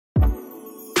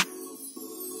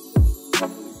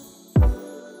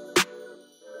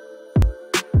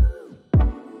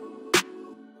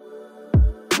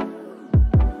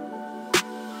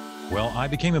Well, I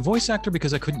became a voice actor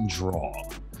because I couldn't draw.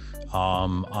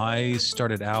 I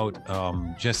started out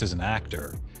just as an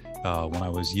actor. When I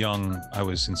was young, I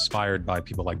was inspired by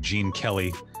people like Gene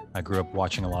Kelly. I grew up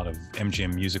watching a lot of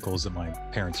MGM musicals that my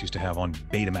parents used to have on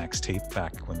Betamax tape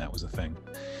back when that was a thing.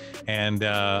 And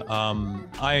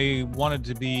I wanted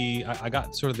to be, I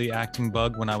got sort of the acting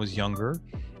bug when I was younger.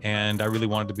 And I really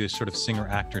wanted to be a sort of singer,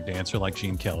 actor, dancer like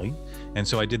Gene Kelly. And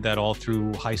so I did that all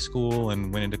through high school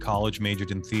and went into college,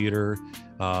 majored in theater,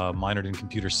 minored in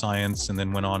computer science, and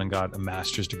then went on and got a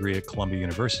master's degree at Columbia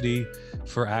University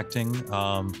for acting.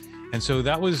 And so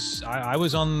that was, I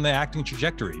was on the acting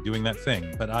trajectory doing that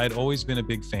thing, but I'd always been a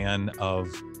big fan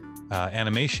of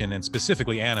animation and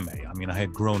specifically anime. I mean, I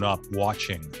had grown up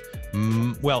watching,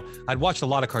 well, I'd watched a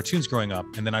lot of cartoons growing up,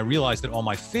 and then I realized that all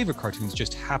my favorite cartoons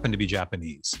just happened to be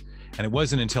Japanese. And it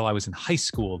wasn't until I was in high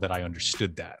school that I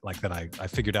understood that, like that I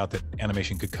figured out that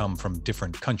animation could come from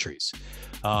different countries.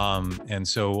 And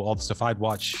so all the stuff I'd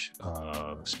watch,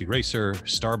 Speed Racer,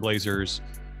 Star Blazers,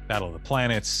 Battle of the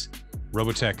Planets,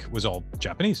 Robotech was all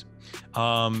Japanese.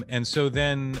 And so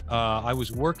then I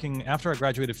was working, after I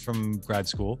graduated from grad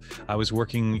school, I was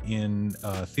working in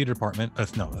a theater department, a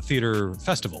theater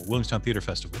festival, Williamstown Theater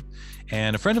Festival.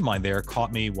 And a friend of mine there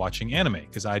caught me watching anime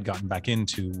because I had gotten back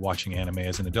into watching anime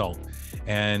as an adult.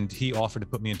 And he offered to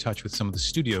put me in touch with some of the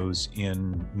studios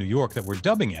in New York that were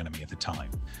dubbing anime at the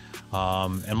time.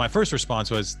 And my first response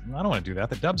was, I don't want to do that.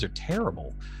 The dubs are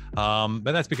terrible.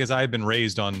 But that's because I had been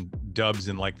raised on dubs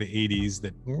in like the 80s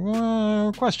that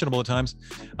were questionable at times.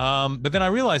 But then I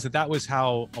realized that that was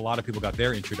how a lot of people got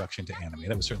their introduction to anime.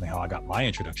 That was certainly how I got my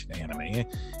introduction to anime.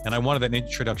 And I wanted that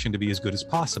introduction to be as good as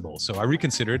possible. So I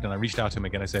reconsidered and I reached out to him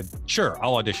again. I said, sure,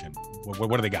 I'll audition.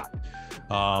 What do they got?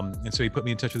 And so he put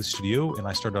me in touch with the studio and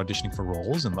I started auditioning for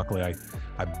roles. And luckily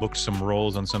I booked some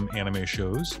roles on some anime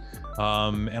shows.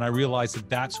 And I realized that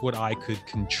that's what I could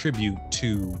contribute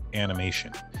to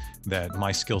animation, that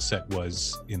my skill set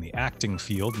was in the acting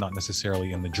field, not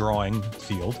necessarily in the drawing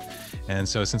field. And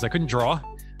so since I couldn't draw,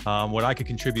 what I could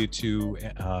contribute to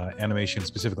animation,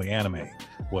 specifically anime,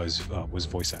 was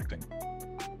voice acting.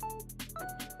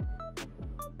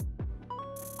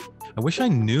 I wish I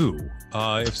knew.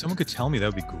 If someone could tell me, that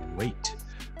would be great.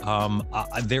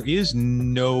 There is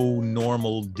no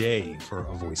normal day for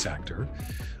a voice actor,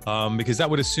 because that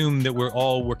would assume that we're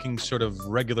all working sort of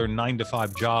regular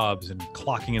 9-to-5 jobs and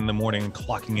clocking in the morning and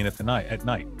clocking in at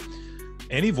night.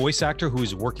 Any voice actor who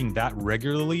is working that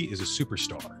regularly is a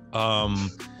superstar.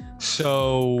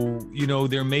 So, you know,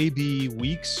 there may be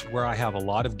weeks where I have a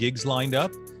lot of gigs lined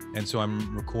up, and so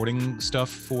I'm recording stuff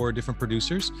for different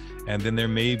producers. And then there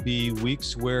may be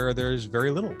weeks where there's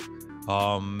very little.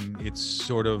 It's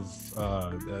sort of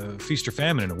feast or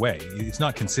famine in a way. It's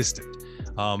not consistent.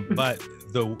 But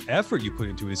the effort you put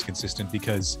into it is consistent,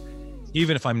 because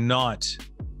even if I'm not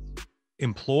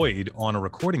employed on a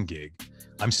recording gig,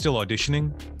 I'm still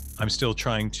auditioning. I'm still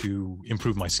trying to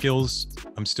improve my skills.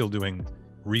 I'm still doing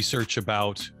research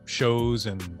about shows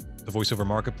and the voiceover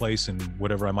marketplace and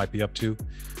whatever I might be up to.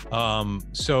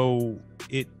 So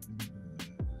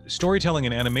storytelling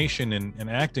and animation and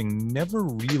acting never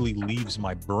really leaves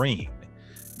my brain.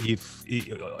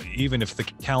 Even if the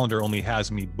calendar only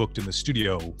has me booked in the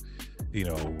studio, you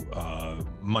know,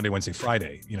 Monday, Wednesday,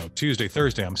 Friday, you know, Tuesday,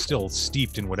 Thursday, I'm still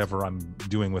steeped in whatever I'm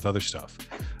doing with other stuff.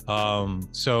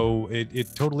 So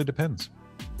it totally depends.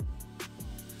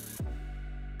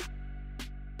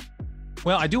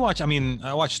 Well, I do watch,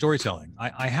 I watch storytelling.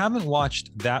 I haven't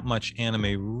watched that much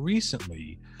anime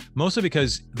recently, mostly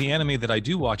because the anime that I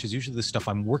do watch is usually the stuff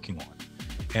I'm working on.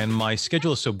 And my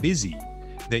schedule is so busy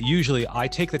that usually I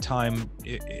take the time,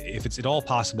 if it's at all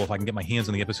possible, if I can get my hands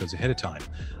on the episodes ahead of time,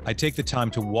 I take the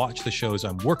time to watch the shows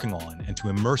I'm working on and to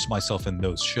immerse myself in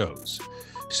those shows.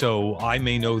 So I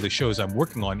may know the shows I'm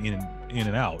working on in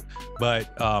and out,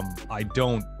 but I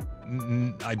don't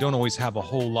always have a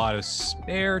whole lot of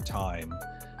spare time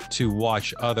to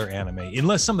watch other anime,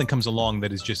 unless something comes along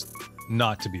that is just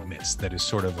not to be missed, that is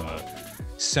sort of a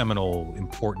seminal,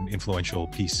 important, influential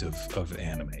piece of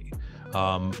anime.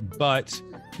 But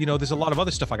you know, there's a lot of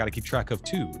other stuff I got to keep track of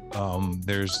too.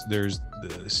 There's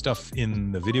the stuff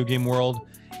in the video game world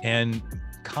and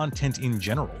content in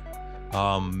general.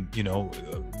 You know,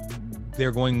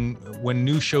 when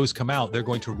new shows come out, they're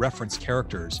going to reference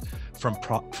characters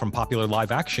from popular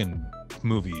live action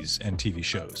movies and TV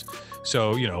shows.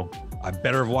 So, you know, I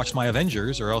better have watched my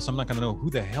Avengers, or else I'm not going to know who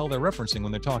the hell they're referencing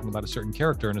when they're talking about a certain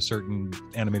character in a certain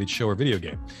animated show or video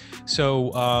game.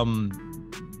 So,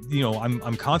 you know,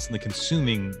 I'm constantly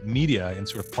consuming media and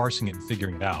sort of parsing it and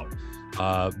figuring it out.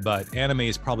 But anime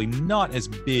is probably not as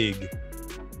big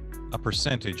a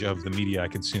percentage of the media I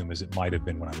consume as it might have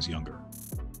been when I was younger.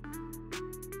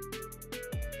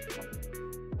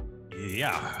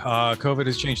 Yeah, COVID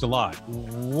has changed a lot.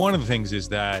 One of the things is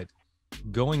that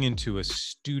going into a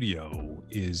studio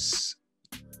is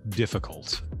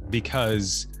difficult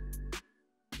because,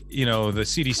 you know, the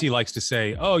CDC likes to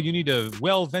say, oh, you need a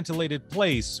well-ventilated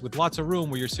place with lots of room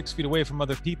where you're 6 feet away from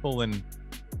other people. And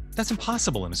that's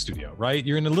impossible in a studio, right?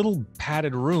 You're in a little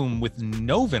padded room with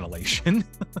no ventilation.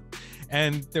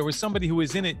 And there was somebody who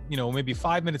was in it, you know, maybe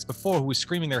 5 minutes before who was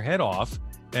screaming their head off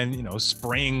and, you know,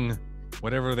 spraying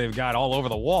whatever they've got all over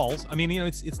the walls. I mean, you know,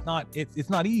 it's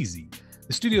not easy.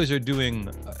 The studios are doing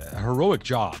a heroic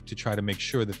job to try to make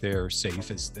sure that they're safe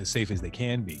as safe as they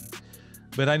can be.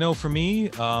 But I know for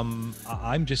me,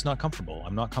 I'm just not comfortable.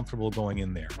 I'm not comfortable going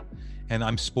in there. And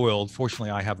I'm spoiled. Fortunately,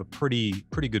 I have a pretty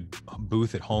good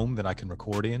booth at home that I can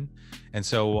record in. And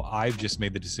so I've just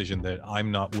made the decision that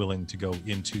I'm not willing to go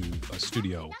into a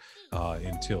studio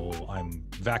until I'm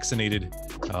vaccinated,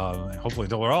 hopefully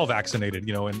until we're all vaccinated,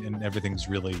 you know, and everything's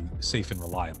really safe and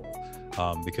reliable,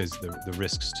 because the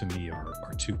risks to me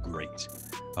are too great.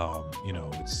 You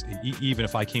know, even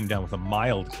if I came down with a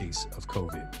mild case of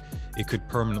COVID, it could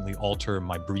permanently alter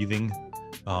my breathing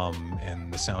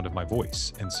and the sound of my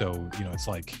voice. And so, you know, it's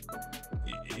like,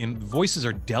 voices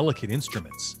are delicate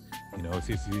instruments. You know,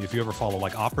 if you ever follow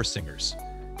like opera singers,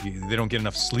 they don't get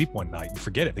enough sleep one night and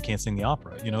forget it. They can't sing the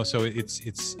opera, you know, so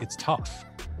it's tough.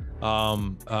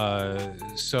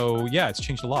 So yeah, it's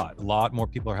changed a lot. A lot more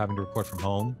people are having to record from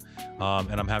home,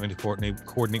 and I'm having to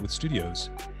coordinate with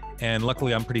studios. And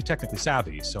luckily I'm pretty technically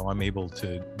savvy, so I'm able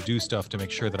to do stuff to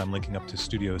make sure that I'm linking up to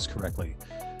studios correctly.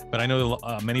 But I know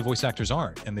many voice actors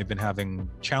aren't, and they've been having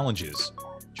challenges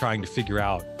trying to figure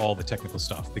out all the technical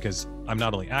stuff, because I'm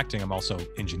not only acting, I'm also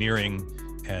engineering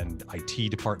and IT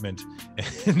department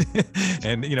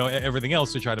and you know, everything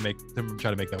else to try to make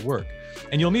that work.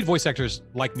 And you'll meet voice actors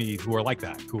like me who are like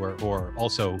that, who are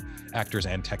also actors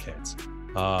and tech heads.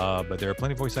 But there are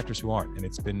plenty of voice actors who aren't, and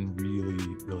it's been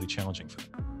really challenging for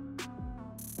them.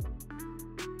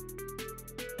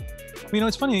 You know,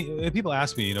 it's funny, people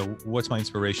ask me, you know, what's my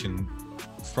inspiration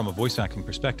from a voice acting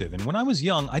perspective? And when I was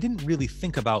young, I didn't really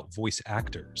think about voice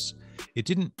actors. It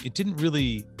didn't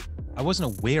really, I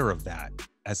wasn't aware of that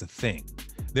as a thing.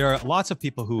 There are lots of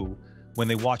people who, when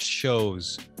they watched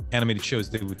shows, animated shows,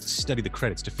 they would study the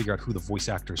credits to figure out who the voice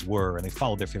actors were, and they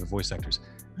followed their favorite voice actors.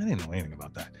 I didn't know anything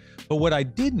about that. But what I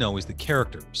did know is the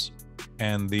characters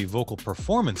and the vocal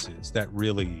performances that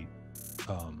really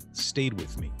stayed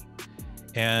with me.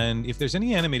 And if there's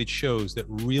any animated shows that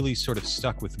really sort of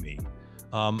stuck with me,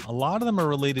 a lot of them are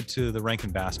related to the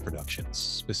Rankin Bass productions,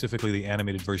 specifically the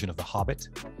animated version of The Hobbit.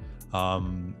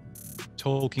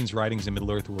 Tolkien's writings in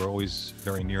Middle-earth were always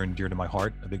very near and dear to my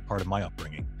heart, a big part of my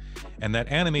upbringing. And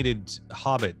that animated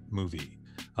Hobbit movie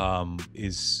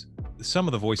is, some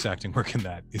of the voice acting work in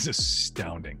that is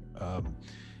astounding.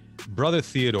 Brother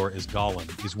Theodore as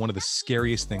Gollum is one of the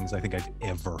scariest things I think I've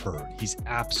ever heard. He's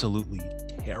absolutely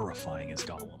terrifying as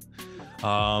Gollum.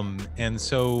 And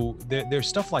so there's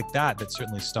stuff like that that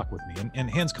certainly stuck with me. And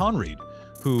Hans Conried,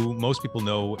 who most people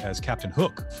know as Captain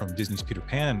Hook from Disney's Peter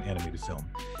Pan animated film,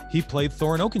 he played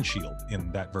Thorin Oakenshield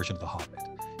in that version of The Hobbit,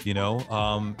 you know?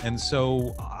 And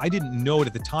so I didn't know it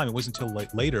at the time. It wasn't until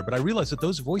later, but I realized that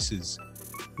those voices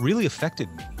really affected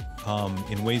me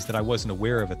in ways that I wasn't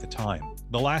aware of at the time.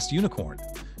 The Last Unicorn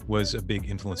was a big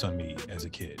influence on me as a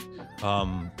kid.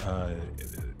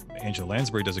 Angela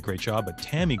Lansbury does a great job, but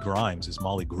Tammy Grimes as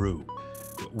Molly Grew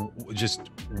just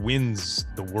wins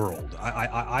the world.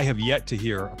 I have yet to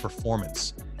hear a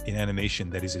performance in animation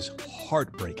that is as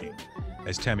heartbreaking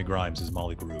as Tammy Grimes as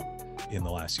Molly Grew in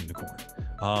The Last Unicorn.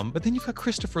 But then you've got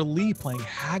Christopher Lee playing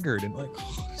Haggard, and like,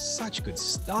 such good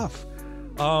stuff.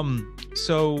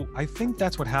 So I think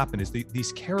that's what happened, is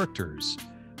these characters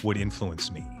would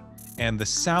influence me, and the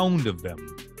sound of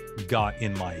them got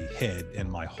in my head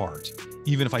and my heart,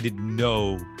 even if I didn't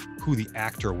know who the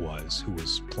actor was who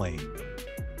was playing them.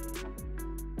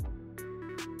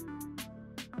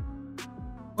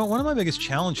 Well, one of my biggest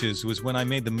challenges was when I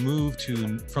made the move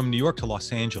from New York to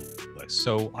Los Angeles.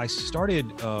 So I started,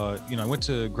 you know, I went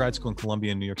to grad school in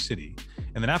Columbia in New York City.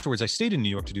 And then afterwards I stayed in New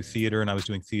York to do theater, and I was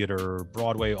doing theater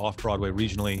Broadway, off-Broadway,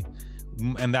 regionally.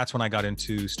 And that's when I got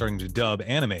into starting to dub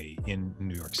anime in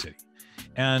New York City.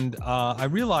 And I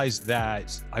realized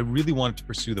that I really wanted to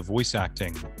pursue the voice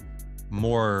acting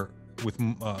more with,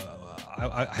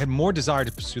 I had more desire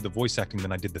to pursue the voice acting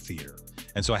than I did the theater.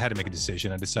 And so I had to make a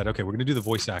decision. I decided, okay, we're gonna do the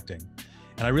voice acting.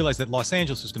 And I realized that Los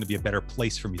Angeles was gonna be a better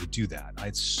place for me to do that. I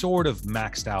had sort of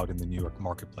maxed out in the New York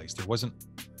marketplace. There wasn't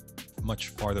much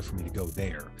farther for me to go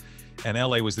there. and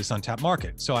LA was this untapped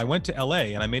market. So I went to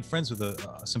LA and I made friends with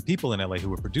some people in LA who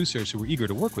were producers who were eager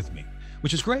to work with me,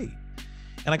 which is great.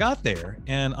 And I got there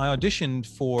and I auditioned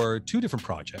for 2 different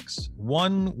projects.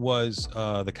 One was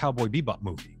the Cowboy Bebop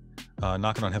movie,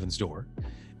 Knocking on Heaven's Door.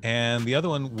 And the other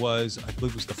one was, I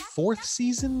believe it was the 4th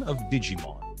season of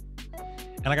Digimon.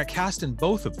 And I got cast in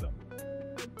both of them.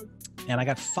 And I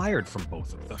got fired from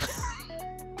both of them.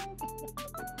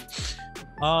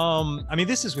 I mean,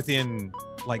 this is within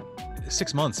like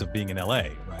 6 months of being in LA,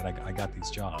 right? I got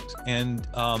these jobs. And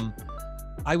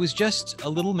I was just a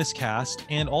little miscast.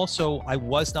 And also I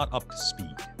was not up to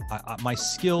speed. My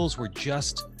skills were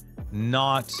just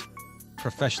not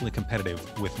professionally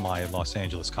competitive with my Los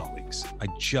Angeles colleagues.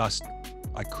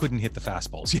 I couldn't hit the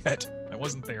fastballs yet. I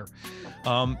wasn't there.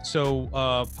 So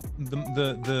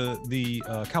the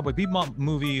Cowboy Bebop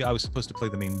movie, I was supposed to play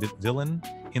the main villain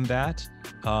in that,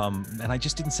 and I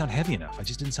just didn't sound heavy enough. I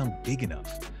just didn't sound big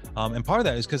enough. And part of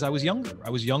that is because I was younger.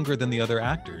 I was younger than the other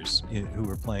actors who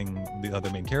were playing the other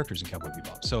main characters in Cowboy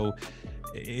Bebop. So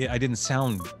I didn't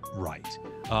sound right.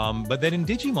 But then in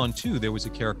Digimon 2, there was a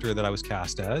character that I was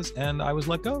cast as, and I was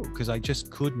let go because I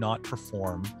just could not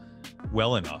perform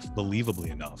well enough, believably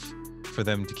enough, for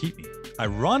them to keep me.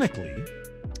 Ironically,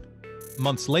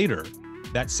 months later,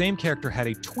 that same character had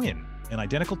a twin, an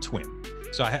identical twin.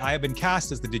 So I had been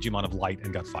cast as the Digimon of Light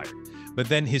and got fired. But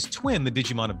then his twin, the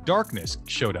Digimon of Darkness,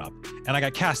 showed up, and I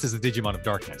got cast as the Digimon of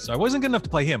Darkness. So I wasn't good enough to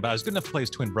play him, but I was good enough to play his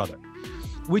twin brother,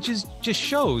 which just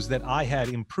shows that I had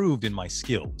improved in my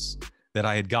skills, that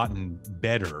I had gotten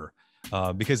better,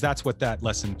 because that's what that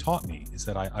lesson taught me, is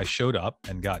that I showed up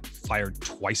and got fired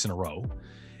twice in a row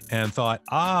and thought,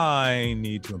 I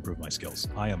need to improve my skills.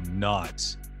 I am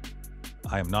not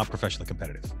professionally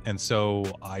competitive. And so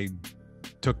I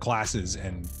took classes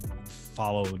and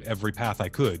followed every path I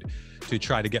could to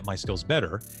try to get my skills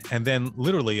better. And then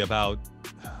literally about,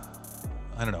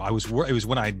 I don't know, it was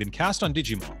when I had been cast on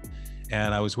Digimon,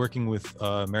 and I was working with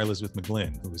Mary Elizabeth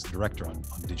McGlynn, who was the director on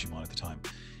Digimon at the time,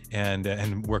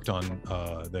 and worked on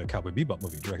the Cowboy Bebop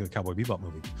movie, directed the Cowboy Bebop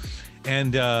movie.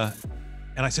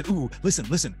 And I said, ooh,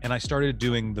 listen. And I started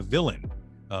doing the villain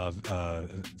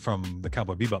from the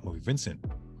Cowboy Bebop movie, Winston.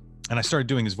 And I started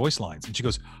doing his voice lines. And she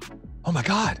goes, oh my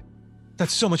God,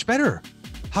 that's so much better.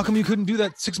 How come you couldn't do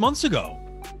that 6 months ago?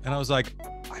 And I was like,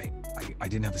 I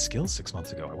didn't have the skills 6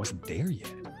 months ago. I wasn't there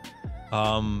yet.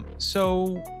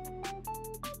 So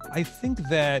I think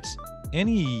that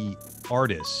any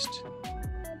artist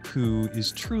who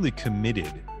is truly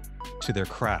committed to their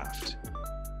craft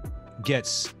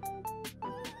gets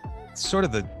sort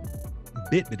of the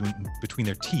bit between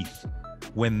their teeth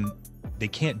when they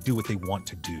can't do what they want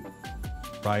to do,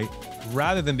 right?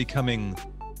 Rather than becoming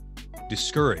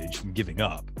discouraged and giving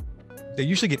up, they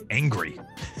usually get angry.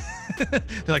 They're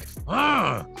like,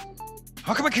 how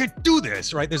come I can't do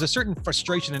this, right? There's a certain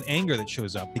frustration and anger that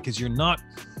shows up because you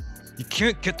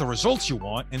can't get the results you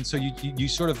want. And so you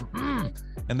sort of,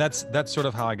 and that's sort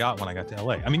of how I got when I got to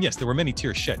LA. I mean, yes, there were many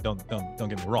tears shed. Don't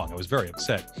get me wrong. I was very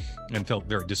upset and felt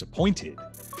very disappointed,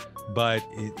 but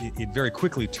it very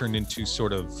quickly turned into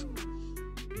sort of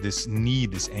this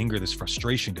need, this anger, this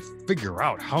frustration to figure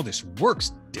out how this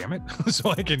works, damn it,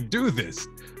 so I can do this.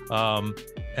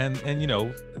 And you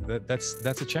know,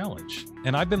 that's a challenge.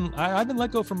 And I've been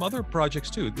let go from other projects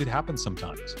too. It happens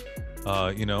sometimes,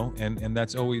 you know, and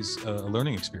that's always a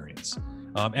learning experience.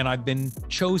 And I've been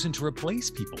chosen to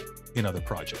replace people in other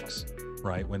projects,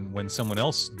 right? When someone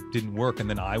else didn't work, and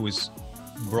then I was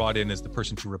brought in as the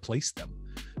person to replace them.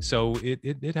 So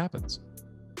it happens.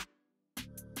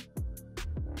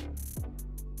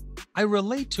 I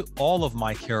relate to all of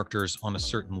my characters on a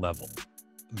certain level,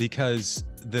 because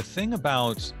the thing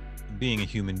about being a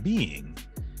human being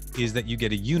is that you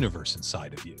get a universe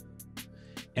inside of you.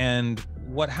 And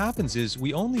what happens is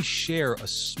we only share a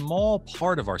small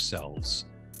part of ourselves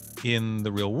in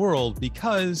the real world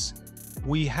because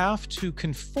we have to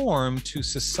conform to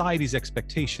society's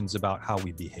expectations about how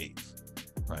we behave,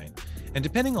 right? And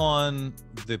depending on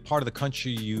the part of the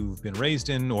country you've been raised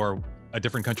in, or a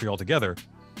different country altogether,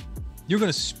 you're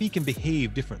going to speak and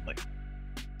behave differently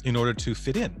in order to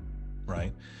fit in,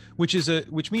 right?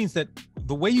 Which means that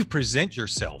the way you present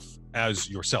yourself as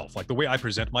yourself, like the way I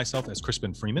present myself as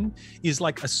Crispin Freeman, is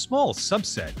like a small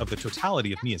subset of the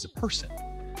totality of me as a person,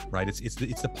 right? It's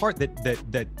the part that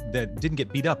didn't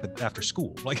get beat up after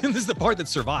school. Like, this is the part that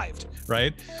survived,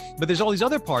 right? But there's all these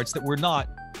other parts that were not,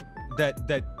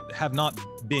 that have not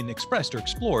been expressed or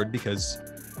explored because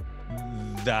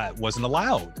that wasn't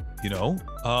allowed. You know,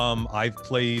 I've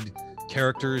played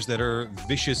characters that are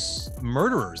vicious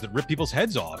murderers that rip people's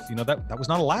heads off. You know, that was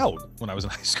not allowed when I was in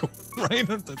high school, right?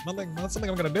 That's not something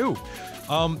I'm gonna do.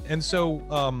 And so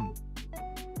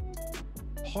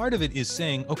part of it is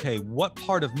saying, okay, what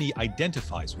part of me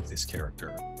identifies with this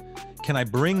character? Can I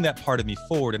bring that part of me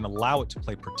forward and allow it to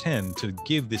play pretend to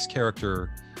give this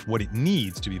character what it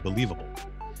needs to be believable?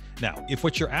 Now, if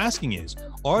what you're asking is,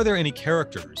 are there any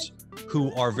characters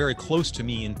who are very close to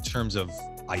me in terms of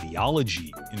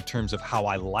ideology, in terms of how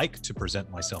I like to present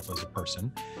myself as a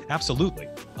person? Absolutely.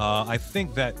 I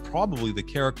think that probably the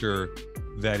character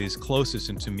that is closest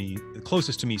to me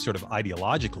sort of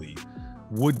ideologically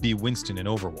would be Winston in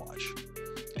Overwatch.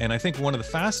 And I think one of the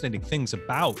fascinating things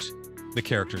about the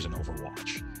characters in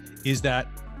Overwatch is that,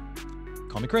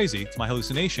 call me crazy, it's my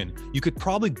hallucination, you could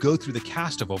probably go through the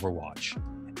cast of Overwatch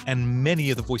and many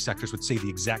of the voice actors would say the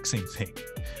exact same thing.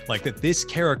 Like that this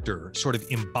character sort of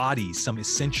embodies some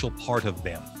essential part of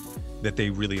them that they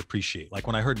really appreciate. Like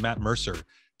when I heard Matt Mercer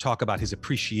talk about his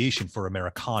appreciation for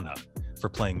Americana, for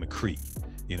playing McCree,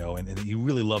 you know, and he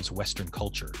really loves Western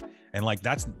culture. And like,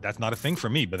 that's not a thing for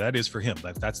me, but that is for him.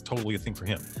 That's totally a thing for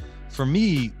him. For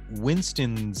me,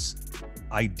 Winston's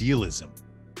idealism,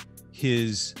 he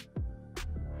is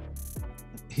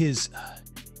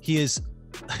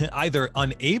either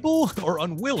unable or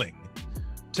unwilling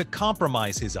to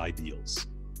compromise his ideals.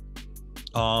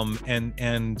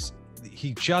 And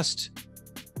he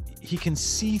can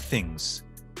see things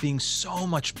being so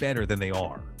much better than they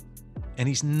are. And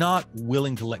he's not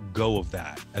willing to let go of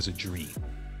that as a dream.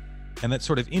 And that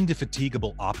sort of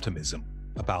indefatigable optimism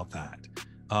about that.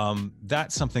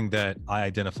 That's something that I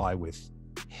identify with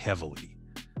heavily,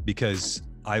 because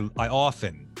I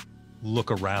often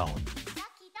look around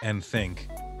and think,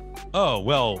 oh,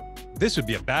 well, this would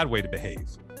be a bad way to behave.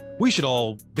 We should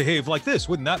all behave like this.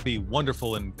 Wouldn't that be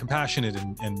wonderful and compassionate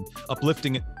and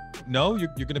uplifting? No, you're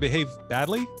going to behave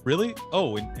badly? Really?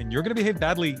 Oh, and you're going to behave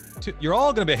badly too? You're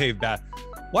all going to behave bad.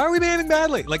 Why are we behaving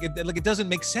badly? Like it doesn't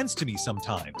make sense to me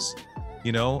sometimes.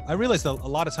 You know, I realize that a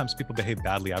lot of times people behave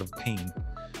badly out of pain.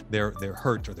 They're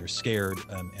hurt or they're scared,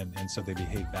 and so they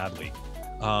behave badly.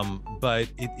 But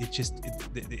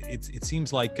it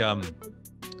seems like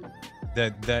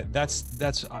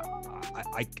that's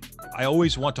I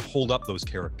always want to hold up those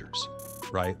characters,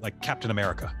 right? Like Captain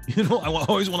America, you know, I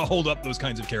always want to hold up those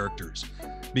kinds of characters,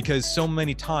 because so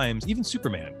many times, even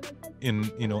Superman,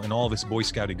 in all of his Boy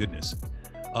Scouty goodness,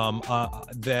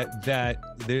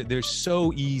 they're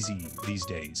so easy these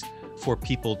days for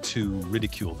people to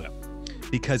ridicule them,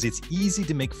 because it's easy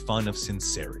to make fun of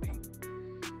sincerity.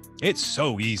 It's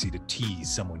so easy to tease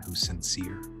someone who's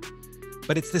sincere,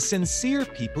 but it's the sincere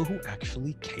people who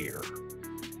actually care.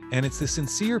 And it's the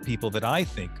sincere people that I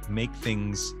think make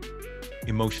things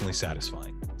emotionally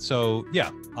satisfying. So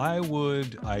yeah, I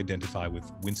would identify with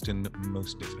Winston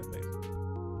most definitely.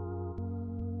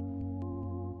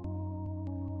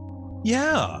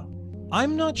 Yeah,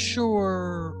 I'm not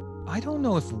sure. I don't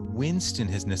know if Winston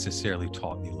has necessarily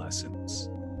taught me lessons.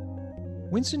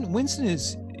 Winston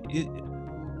is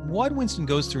what Winston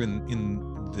goes through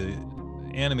in the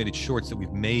animated shorts that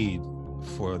we've made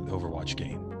for the Overwatch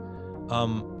game.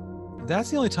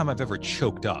 That's the only time I've ever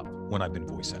choked up when I've been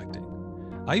voice acting.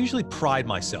 I usually pride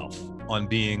myself on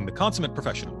being the consummate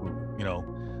professional who, you know,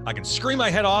 I can scream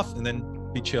my head off and then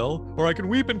be chill, or I can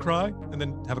weep and cry and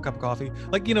then have a cup of coffee.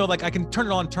 Like, you know, like I can turn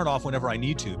it on, turn off whenever I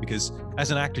need to, because as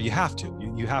an actor, you have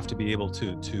to be able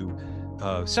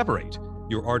to separate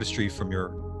your artistry from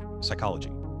your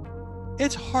psychology.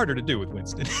 It's harder to do with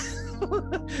Winston.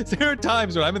 There are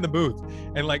times when I'm in the booth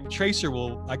and like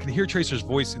I can hear Tracer's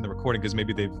voice in the recording, because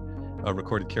maybe they've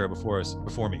recorded Kara before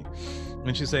me,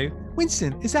 and she'll say,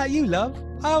 "Winston, is that you, love?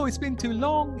 Oh, it's been too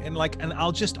long." And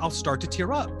I'll start to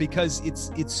tear up, because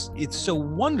it's so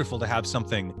wonderful to have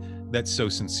something that's so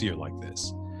sincere like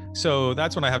this. So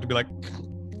that's when I have to be like,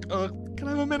 can I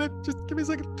have a minute? Just give me a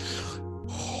second.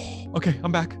 Okay,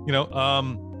 I'm back. You know,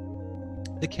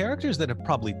 the characters that have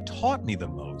probably taught me the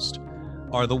most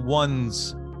are the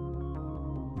ones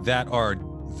that are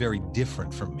very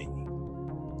different from me.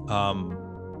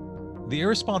 The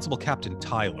irresponsible Captain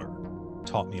Tyler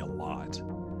taught me a lot,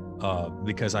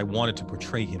 because I wanted to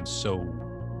portray him so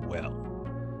well.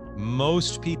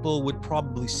 Most people would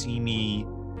probably see me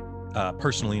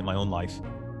personally in my own life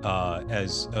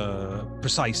as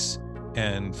precise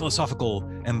and philosophical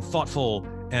and thoughtful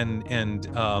and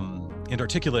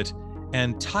articulate.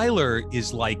 And Tyler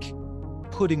is like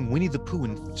putting Winnie the Pooh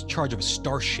in charge of a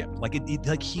starship.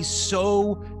 Like he's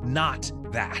so not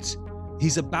that.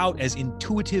 He's about as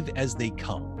intuitive as they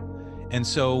come. And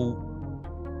so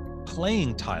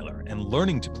playing Tyler and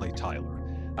learning to play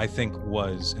Tyler I think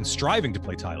was, and striving to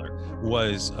play Tyler,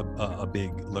 was a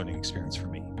big learning experience for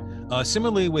me.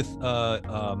 Similarly with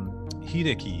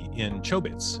Hideki in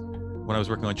Chobits, when I was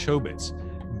working on Chobits,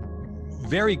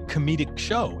 very comedic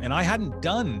show. And I hadn't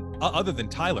done, other than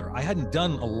Tyler, I hadn't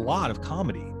done a lot of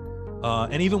comedy.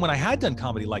 And even when I had done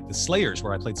comedy like The Slayers,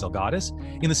 where I played Selgadis,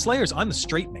 in The Slayers, I'm the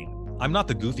straight man. I'm not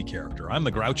the goofy character. I'm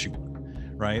the grouchy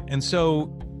one, right? And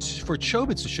so for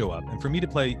Chobits to show up and for me to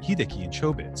play Hideki in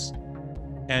Chobits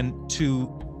and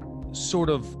to sort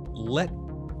of let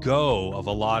go of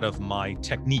a lot of my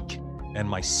technique and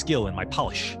my skill and my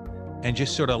polish and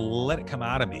just sort of let it come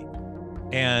out of me.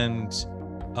 And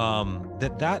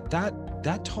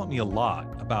that taught me a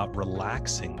lot about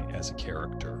relaxing as a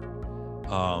character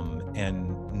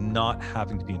and not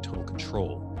having to be in total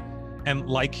control. And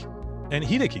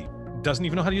Hideki doesn't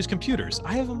even know how to use computers.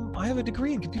 I have a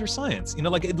degree in computer science. You know,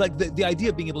 like the idea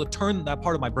of being able to turn that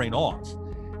part of my brain off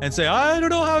and say, I don't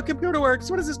know how a computer works.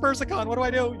 What is this Persicon? What do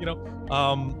I do? You know,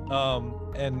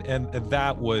 and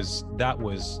that was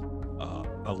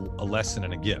a lesson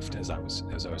and a gift as I was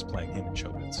playing him in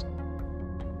Chobits.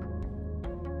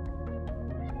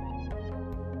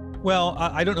 Well,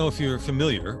 I don't know if you're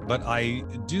familiar, but I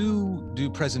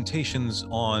do presentations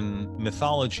on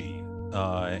mythology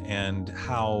and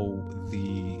how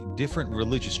the different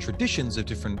religious traditions of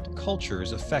different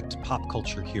cultures affect pop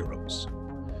culture heroes.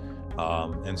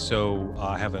 And so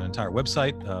I have an entire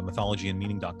website,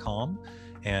 mythologyandmeaning.com,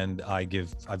 and I've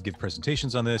give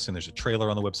presentations on this, and there's a trailer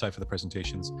on the website for the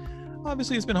presentations.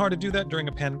 Obviously, it's been hard to do that during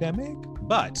a pandemic,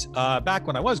 but back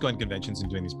when I was going to conventions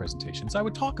and doing these presentations, I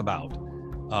would talk about,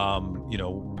 you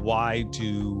know, why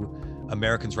do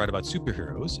Americans write about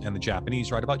superheroes and the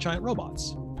Japanese write about giant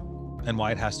robots? And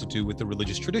why it has to do with the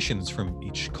religious traditions from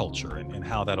each culture and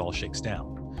how that all shakes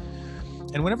down.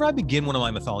 And whenever I begin one of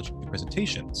my mythology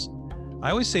presentations,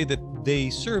 I always say that they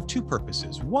serve two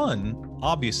purposes. One,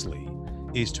 obviously,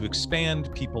 is to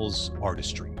expand people's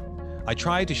artistry. I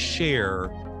try to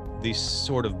share this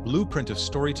sort of blueprint of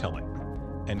storytelling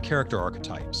and character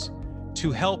archetypes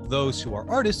to help those who are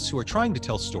artists who are trying to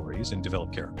tell stories and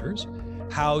develop characters,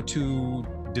 how to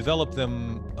develop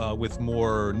them with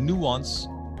more nuance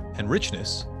and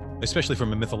richness, especially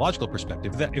from a mythological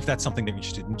perspective, if that's something they're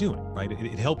interested in doing, right?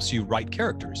 It helps you write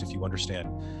characters if you understand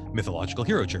mythological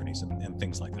hero journeys and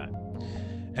things like that.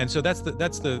 And so that's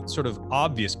the sort of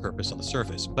obvious purpose on the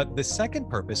surface. But the second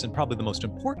purpose, and probably the most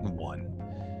important one,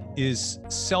 is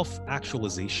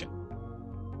self-actualization,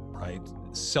 right?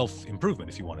 Self-improvement,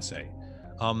 if you want to say.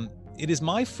 It is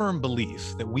my firm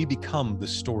belief that we become the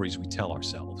stories we tell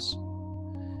ourselves.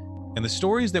 And the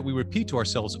stories that we repeat to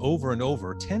ourselves over and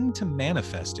over tend to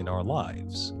manifest in our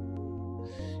lives.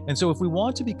 And so if we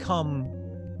want to become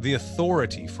the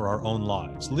authority for our own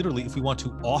lives, literally if we want to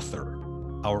author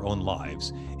our own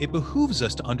lives, it behooves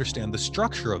us to understand the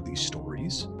structure of these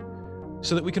stories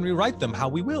so that we can rewrite them how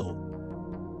we will.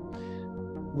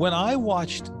 When I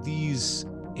watched these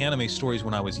anime stories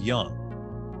when I was young,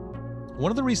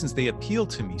 one of the reasons they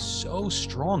appealed to me so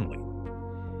strongly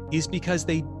is because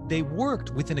they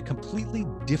worked within a completely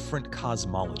different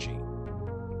cosmology.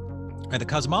 And the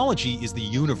cosmology is the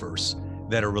universe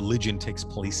that a religion takes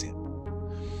place in.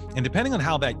 And depending on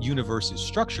how that universe is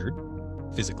structured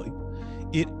physically,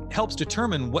 it helps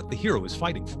determine what the hero is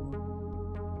fighting for.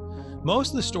 Most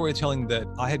of the storytelling that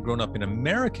I had grown up in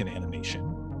American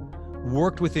animation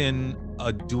worked within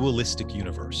a dualistic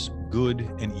universe, good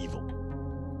and evil.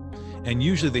 And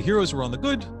usually the heroes were on the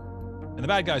good and the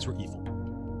bad guys were evil.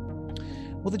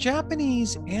 Well, the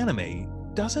Japanese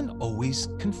anime doesn't always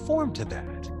conform to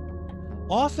that.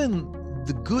 Often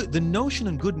the notion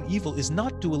of good and evil is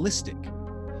not dualistic.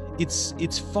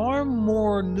 It's far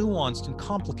more nuanced and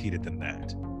complicated than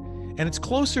that. And it's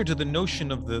closer to the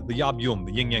notion of the yabyum,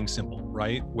 the yin-yang symbol,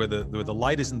 right? Where the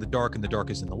light is in the dark and the dark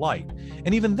is in the light.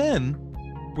 And even then,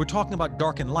 we're talking about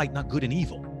dark and light, not good and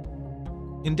evil.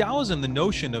 In Taoism, the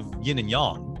notion of yin and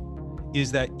yang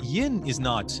is that yin is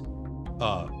not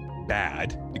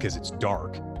bad because it's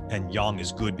dark and yang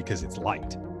is good because it's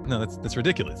light. No, that's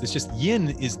ridiculous. It's just yin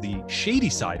is the shady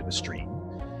side of the stream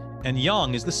and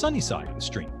yang is the sunny side of the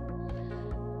stream.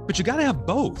 But you got to have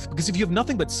both, because if you have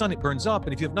nothing but sun, it burns up,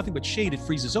 and if you have nothing but shade, it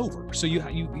freezes over. So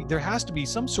there has to be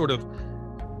some sort of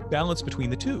balance between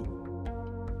the two.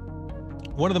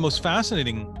 One of the most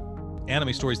fascinating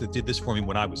anime stories that did this for me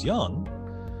when I was young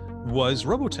was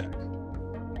Robotech.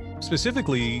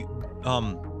 Specifically,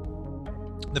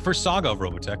 the first saga of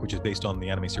Robotech, which is based on the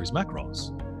anime series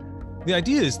Macross. The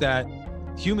idea is that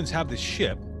humans have this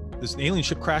ship, this alien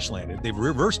ship crash landed. They've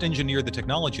reversed engineered the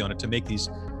technology on it to make these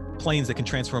planes that can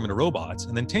transform into robots.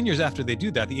 And then 10 years after they do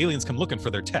that, the aliens come looking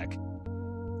for their tech.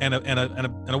 and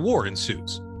a war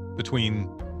ensues between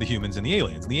the humans and the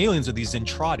aliens. And the aliens are these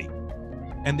Zentradi,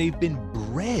 and they've been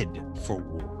bred for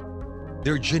war.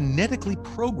 They're genetically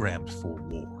programmed for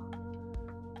war.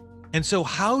 And so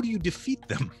how do you defeat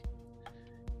them?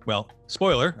 Well,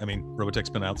 spoiler, I mean, Robotech's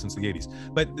been out since the 80s,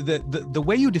 but the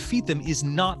way you defeat them is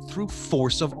not through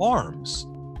force of arms.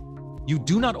 You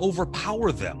do not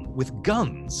overpower them with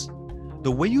guns.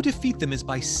 The way you defeat them is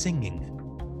by singing.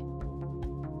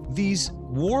 These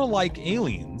warlike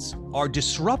aliens are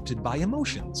disrupted by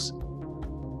emotions.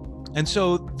 And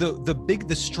so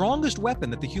the strongest weapon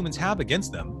that the humans have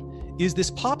against them is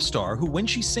this pop star who, when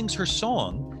she sings her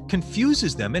song,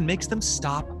 confuses them and makes them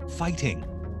stop fighting.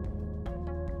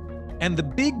 And the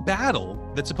big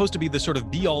battle that's supposed to be the sort of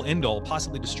be-all, end-all,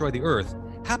 possibly destroy the Earth,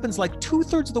 happens like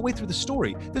 2/3 of the way through the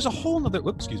story. There's a whole nother,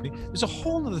 there's a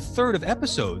whole nother third of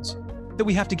episodes that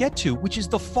we have to get to, which is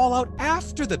the fallout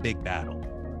after the big battle.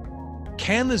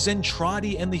 Can the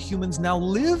Zentradi and the humans now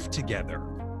live together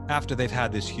after they've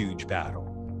had this huge battle?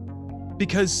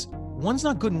 Because one's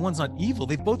not good and one's not evil.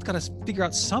 They've both got to figure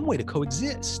out some way to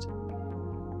coexist.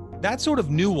 That sort of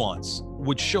nuance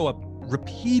would show up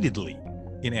repeatedly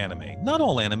in anime. Not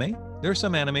all anime. There are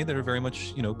some anime that are very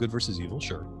much, good versus evil,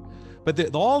 sure.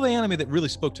 But all the anime that really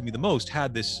spoke to me the most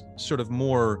had this sort of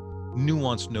more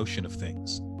nuanced notion of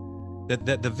things.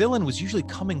 That the villain was usually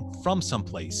coming from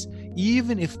someplace,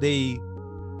 even if they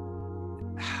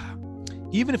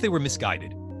were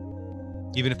misguided,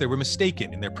 even if they were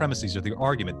mistaken in their premises or their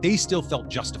argument, they still felt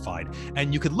justified.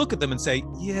 And you could look at them and say,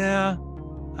 yeah,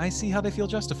 I see how they feel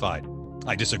justified.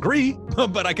 I disagree,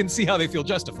 but I can see how they feel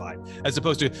justified, as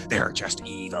opposed to they're just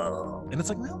evil. And it's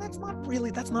like, well, that's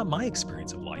not my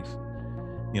experience of life.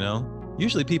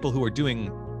 Usually people who are doing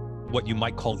what you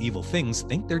might call evil things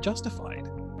think they're justified.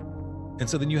 And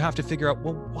so then you have to figure out,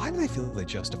 well, why do they feel they're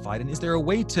justified? And is there a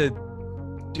way to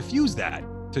diffuse that,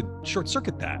 to short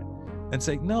circuit that and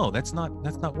say, no, that's not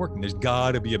working. There's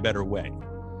gotta be a better way.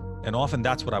 And often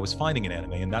that's what I was finding in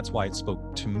anime. And that's why it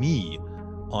spoke to me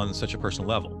on such a personal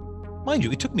level. Mind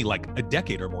you, it took me like a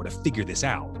decade or more to figure this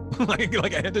out.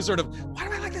 like I had to sort of, why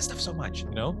do I like this stuff so much?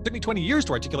 It took me 20 years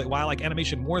to articulate why I like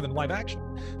animation more than live action.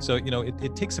 So,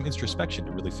 it takes some introspection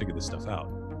to really figure this stuff out.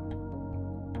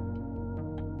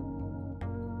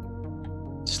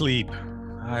 Sleep.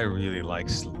 I really like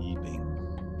sleeping.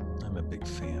 I'm a big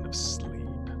fan of sleep.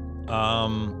 I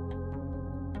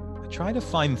try to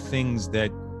find things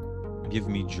that give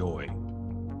me joy.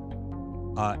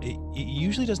 It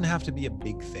usually doesn't have to be a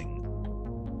big thing,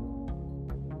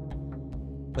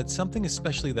 but something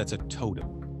especially that's a totem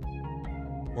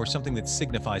or something that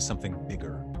signifies something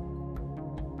bigger.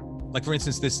 Like, for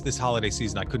instance, this holiday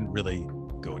season, I couldn't really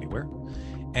go anywhere,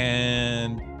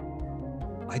 and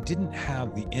I didn't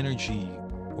have the energy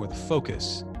or the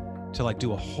focus to like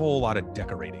do a whole lot of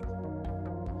decorating.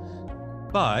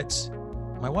 But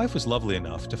my wife was lovely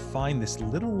enough to find this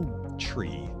little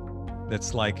tree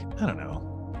that's like, I don't know,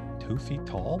 2 feet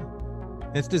tall.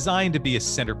 And it's designed to be a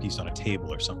centerpiece on a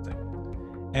table or something.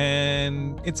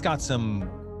 And it's got some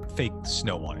fake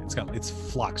snow on it. It's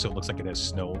flocked, so it looks like it has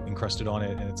snow encrusted on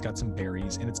it, and it's got some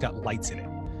berries, and it's got lights in it.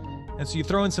 And so you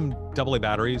throw in some AA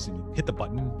batteries and you hit the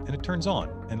button and it turns on,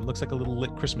 and it looks like a little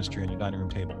lit Christmas tree on your dining room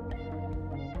table.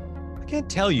 I can't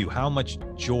tell you how much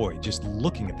joy just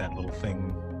looking at that little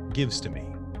thing gives to me,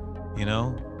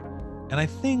 And I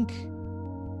think,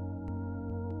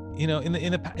 in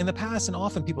the past, and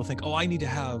often people think, oh, I need to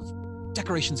have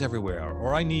decorations everywhere,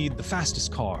 or I need the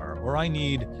fastest car, or I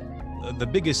need the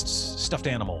biggest stuffed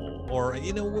animal, or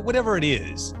whatever it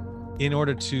is, in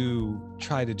order to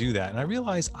try to do that. And I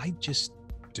realize I just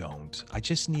don't. I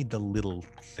just need the little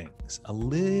things, a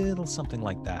little something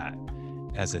like that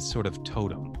as a sort of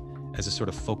totem, as a sort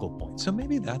of focal point. So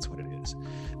maybe that's what it is,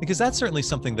 because that's certainly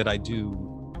something that I do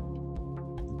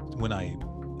when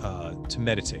to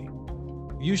meditate.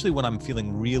 Usually when I'm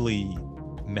feeling really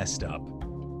messed up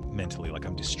mentally, like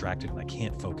I'm distracted and I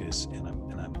can't focus and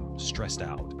I'm stressed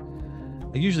out,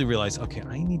 I usually realize, okay,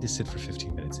 I need to sit for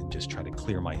 15 minutes and just try to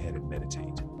clear my head and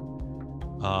meditate.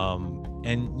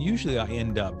 And usually I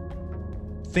end up,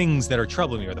 things that are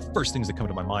troubling me are the first things that come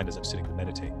to my mind as I'm sitting to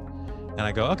meditate. And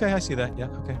I go, okay, I see that. Yeah,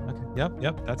 okay.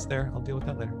 Yep, that's there. I'll deal with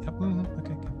that later. Yep,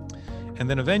 okay. And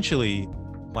then eventually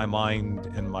my mind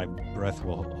and my breath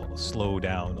will slow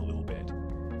down a little bit,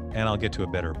 and I'll get to a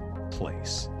better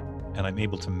place. And I'm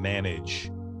able to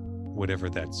manage whatever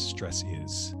that stress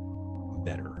is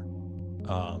better.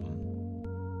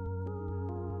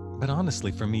 But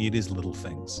honestly, for me, it is little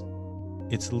things.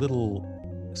 It's little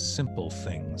simple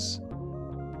things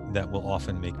that will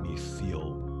often make me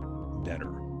feel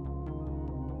better.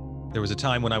 There was a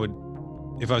time when I would,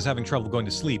 if I was having trouble going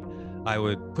to sleep, I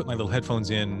would put my little headphones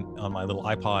in on my little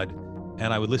iPod,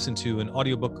 and I would listen to an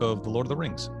audiobook of The Lord of the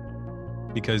Rings,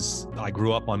 because I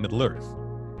grew up on Middle Earth.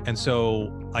 And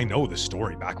so I know the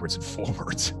story backwards and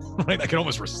forwards, right? I can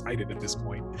almost recite it at this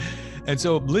point. And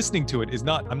so listening to it is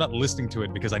not, I'm not listening to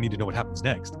it because I need to know what happens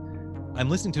next. I'm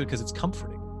listening to it because it's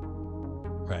comforting,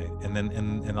 right? And then,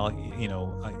 and I'll, you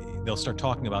know, they'll start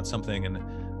talking about something and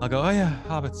I'll go, oh yeah,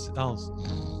 hobbits, elves,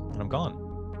 and I'm gone,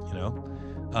 you know?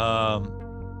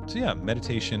 So yeah,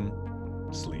 meditation,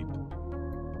 sleep,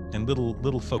 and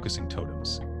little focusing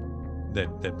totems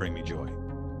that bring me joy.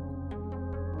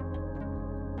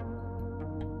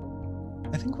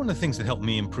 I think one of the things that helped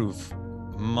me improve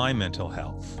my mental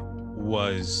health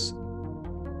was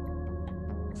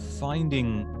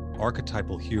finding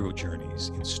archetypal hero journeys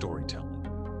in storytelling.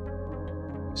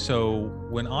 So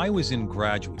when I was in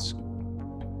graduate school,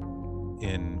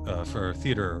 for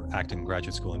theater acting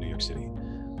graduate school in New York City,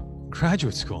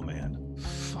 graduate school, man,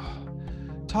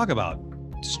 talk about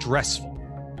stressful.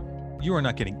 You are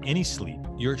not getting any sleep.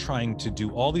 You're trying to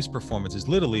do all these performances.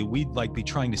 Literally, we'd like be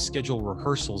trying to schedule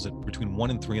rehearsals at between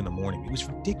 1 and 3 in the morning. It was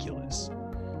ridiculous.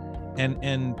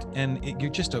 You're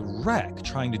just a wreck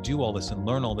trying to do all this and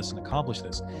learn all this and accomplish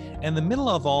this. And in the middle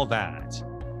of all that,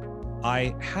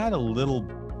 I had a little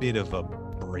bit of a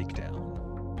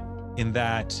breakdown in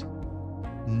that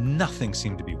nothing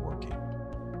seemed to be working.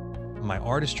 My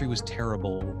artistry was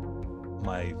terrible.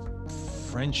 My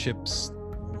friendships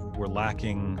were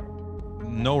lacking.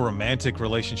 No romantic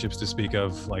relationships to speak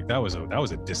of. Like that was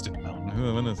a distant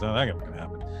mountain. When is that going to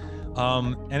happen?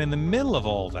 And in the middle of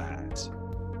all that,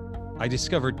 I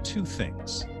discovered two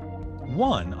things.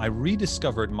 One, I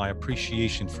rediscovered my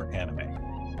appreciation for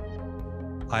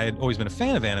anime. I had always been a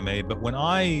fan of anime, but when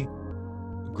I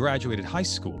graduated high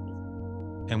school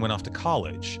and went off to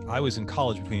college, I was in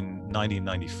college between 90 and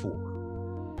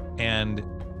 94. And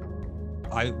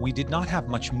we did not have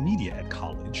much media at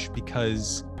college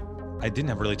because I didn't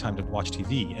have really time to watch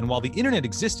TV. And while the internet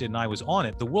existed and I was on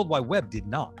it, the World Wide Web did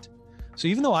not. So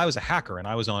even though I was a hacker and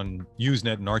I was on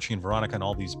Usenet and Archie and Veronica and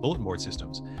all these bulletin board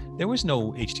systems, there was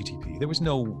no HTTP, there was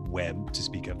no web to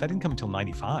speak of. That didn't come until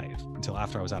 95, until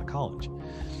after I was out of college.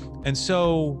 And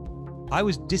so I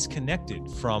was disconnected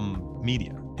from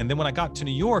media. And then when I got to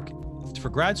New York for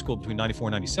grad school between 94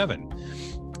 and 97,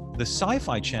 the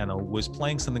Sci-Fi Channel was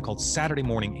playing something called Saturday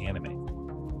Morning Anime.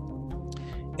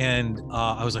 And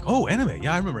I was like, oh, anime.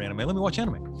 Yeah, I remember anime. Let me watch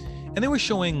anime. And they were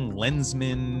showing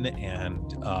Lensman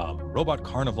and Robot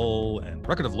Carnival and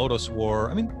Record of Lodoss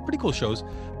War. I mean, pretty cool shows,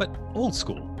 but old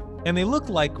school. And they looked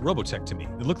like Robotech to me.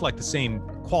 They looked like the same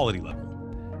quality level.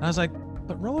 And I was like,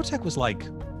 but Robotech was like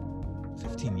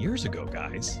 15 years ago,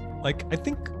 guys. Like, I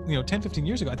think, 10, 15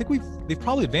 years ago, I think they've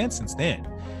probably advanced since then.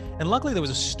 And luckily there was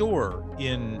a store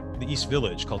in the East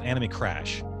Village called Anime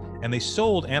Crash, and they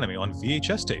sold anime on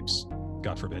VHS tapes,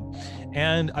 God forbid.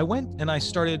 And I went and I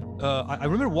started, I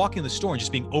remember walking in the store and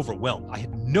just being overwhelmed. I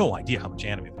had no idea how much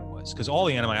anime there was because all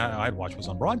the anime I'd watched was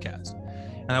on broadcast.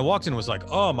 And I walked in and was like,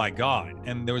 oh my God.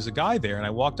 And there was a guy there and I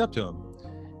walked up to him,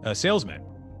 a salesman,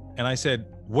 and I said,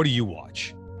 what do you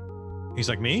watch? He's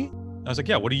like, me? I was like,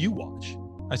 yeah, what do you watch?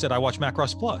 I said, I watch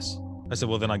Macross Plus. I said,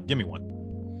 well, then give me one.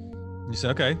 He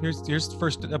said, okay, here's the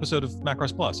first episode of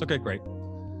Macross Plus. Okay, great.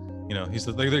 He's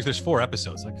like, there's 4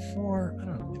 episodes. Like 4, I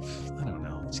don't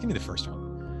know. Just give me the first one,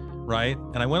 right?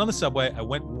 And I went on the subway. I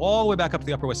went all the way back up to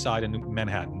the Upper West Side in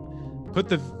Manhattan, put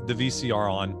the VCR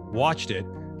on, watched it,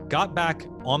 got back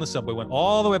on the subway, went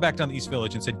all the way back down the East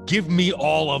Village and said, give me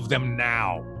all of them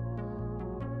now.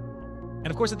 And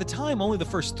of course, at the time, only the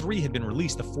first 3 had been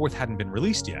released. The 4th hadn't been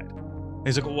released yet. And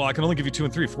he's like, well, I can only give you 2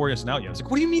 and 3. 4 isn't out yet. I was like,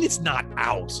 what do you mean it's not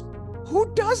out?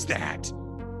 Who does that?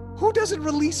 Who doesn't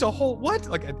release a whole, what?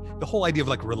 Like the whole idea of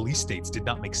like release dates did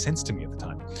not make sense to me at the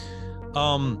time.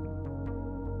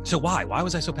 So why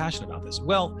was I so passionate about this?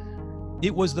 Well,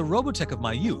 it was the Robotech of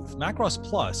my youth. Macross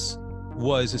Plus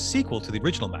was a sequel to the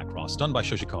original Macross done by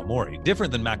Shoji Kawamori,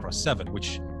 different than Macross 7,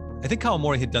 which I think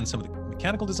Kawamori had done some of the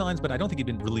mechanical designs, but I don't think he'd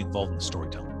been really involved in the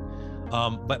storytelling.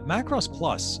 But Macross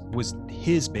Plus was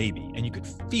his baby, and you could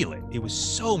feel it. It was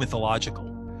so mythological.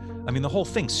 I mean, the whole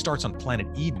thing starts on planet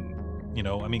Eden.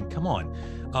 I mean, come on.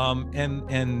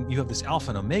 And you have this Alpha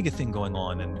and Omega thing going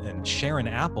on, and Sharon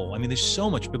Apple. I mean, there's so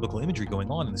much biblical imagery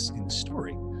going on in the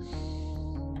story.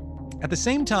 At the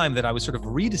same time that I was sort of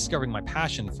rediscovering my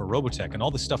passion for Robotech and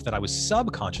all the stuff that I was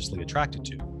subconsciously attracted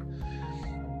to,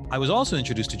 I was also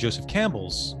introduced to Joseph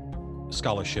Campbell's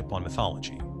scholarship on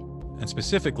mythology, and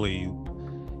specifically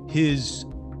his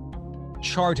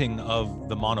charting of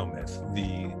the monomyth,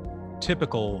 the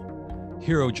typical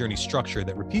hero journey structure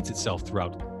that repeats itself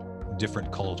throughout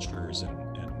different cultures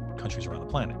countries around the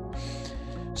planet.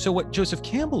 So what Joseph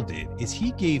Campbell did is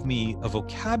he gave me a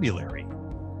vocabulary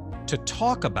to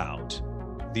talk about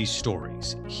these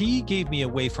stories. He gave me a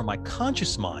way for my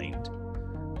conscious mind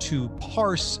to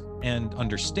parse and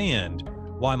understand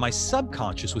why my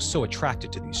subconscious was so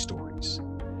attracted to these stories.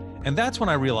 And that's when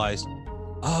I realized,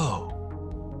 oh,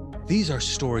 these are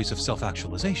stories of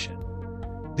self-actualization.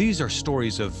 These are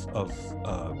stories of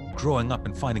growing up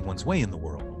and finding one's way in the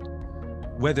world.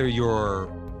 Whether you're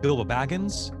Bilbo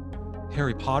Baggins,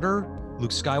 Harry Potter,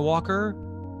 Luke Skywalker,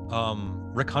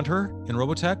 Rick Hunter in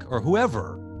Robotech, or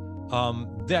whoever,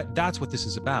 that's what this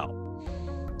is about.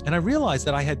 And I realized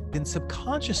that I had been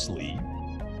subconsciously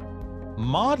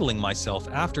modeling myself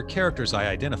after characters I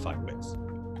identified with.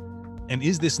 And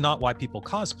is this not why people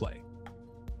cosplay,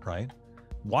 right?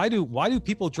 Why do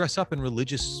people dress up in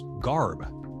religious garb?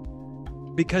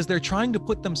 Because they're trying to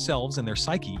put themselves and their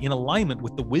psyche in alignment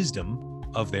with the wisdom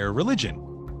of their religion.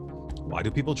 Why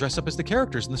do people dress up as the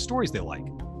characters in the stories they like?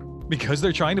 Because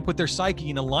they're trying to put their psyche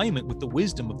in alignment with the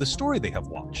wisdom of the story they have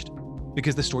watched,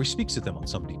 because the story speaks to them on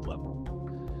some deep level.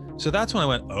 So that's when I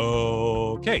went,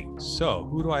 okay, so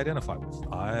who do I identify with?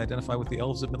 I identify with the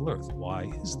elves of Middle-earth.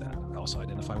 Why is that? I also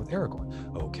identify with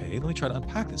Aragorn. Okay, let me try to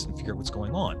unpack this and figure out what's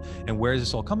going on. And where is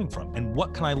this all coming from? And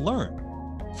what can I learn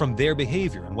from their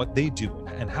behavior and what they do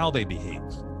and how they behave,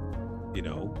 you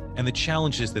know, and the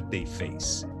challenges that they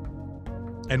face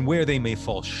and where they may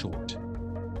fall short,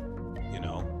 you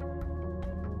know?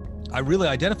 I really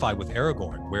identified with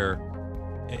Aragorn, where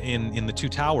in the Two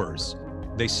Towers,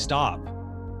 they stop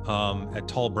at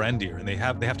Tall Brandir, and they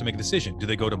have to make a decision. Do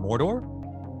they go to Mordor,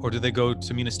 or do they go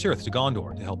to Minas Tirith, to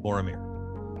Gondor, to help Boromir?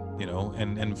 You know,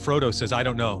 and Frodo says, I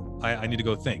don't know. I need to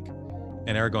go think.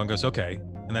 And Aragorn goes, okay.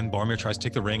 And then Boromir tries to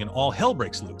take the ring, and all hell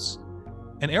breaks loose.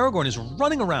 And Aragorn is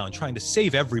running around trying to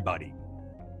save everybody.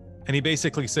 And he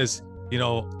basically says, you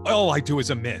know, all I do is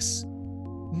a miss.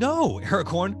 No,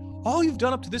 Aragorn, all you've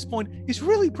done up to this point is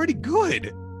really pretty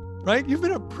good, right? You've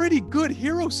been a pretty good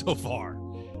hero so far.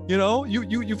 You know,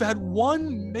 you've had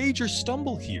one major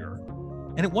stumble here,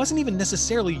 and it wasn't even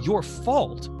necessarily your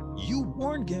fault. You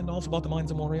warned Gandalf about the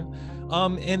Mines of Moria,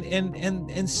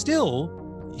 and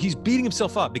still he's beating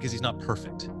himself up because he's not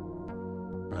perfect,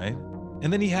 right?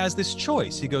 And then he has this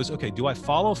choice. He goes, okay, do I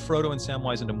follow Frodo and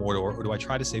Samwise into Mordor, or do I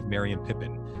try to save Merry and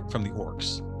Pippin from the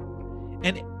orcs?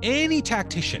 And any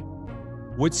tactician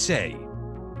would say,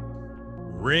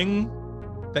 ring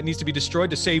that needs to be destroyed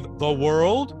to save the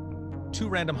world, 2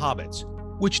 random hobbits.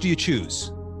 Which do you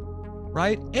choose?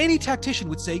 Right? Any tactician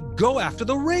would say, go after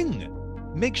the ring.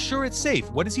 Make sure it's safe.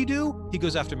 What does he do? He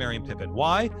goes after Merry and Pippin.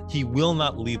 Why? He will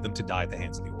not leave them to die at the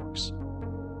hands of the orcs.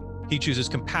 He chooses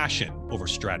compassion over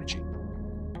strategy.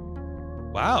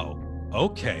 Wow.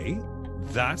 Okay.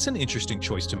 That's an interesting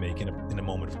choice to make in a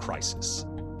moment of crisis.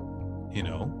 You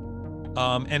know?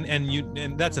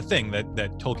 And that's a thing that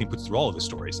Tolkien puts through all of his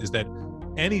stories, is that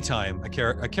anytime a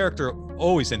character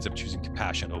always ends up choosing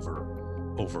compassion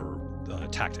over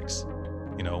tactics.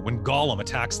 You know, when Gollum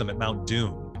attacks them at Mount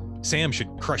Doom, Sam should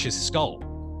crush his skull.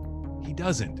 He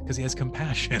doesn't, because he has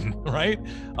compassion, right?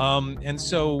 And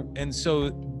so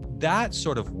that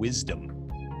sort of wisdom,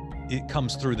 it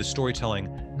comes through the storytelling,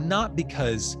 not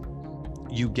because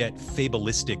you get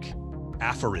fabulistic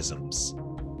aphorisms,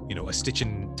 you know, a stitch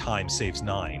in time saves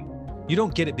 9. You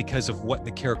don't get it because of what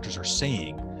the characters are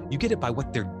saying. You get it by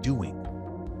what they're doing.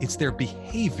 It's their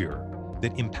behavior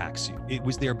that impacts you. It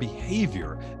was their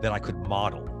behavior that I could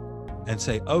model and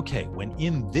say, okay, when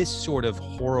in this sort of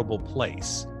horrible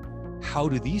place, how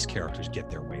do these characters get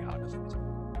their way out of it?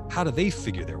 How do they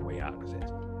figure their way out of it?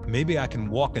 Maybe I can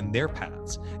walk in their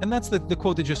paths. And that's the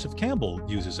quote that Joseph Campbell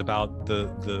uses about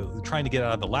the trying to get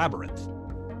out of the labyrinth,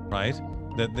 right?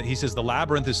 He says the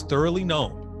labyrinth is thoroughly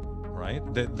known, right?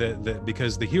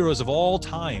 Because the heroes of all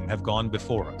time have gone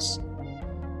before us.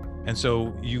 And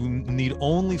so you need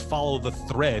only follow the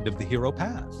thread of the hero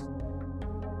path.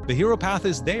 The hero path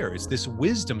is there. It's this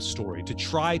wisdom story to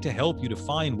try to help you to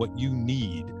find what you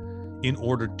need in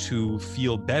order to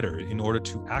feel better, in order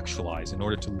to actualize, in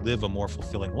order to live a more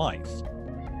fulfilling life.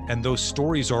 And those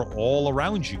stories are all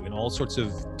around you in all sorts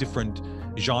of different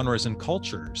genres and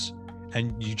cultures.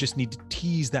 And you just need to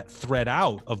tease that thread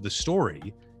out of the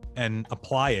story and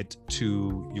apply it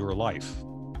to your life.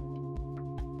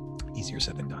 Easier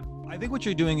said than done. I think what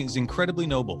you're doing is incredibly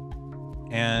noble.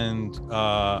 And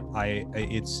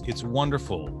it's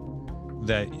wonderful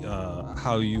that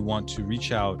how you want to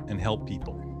reach out and help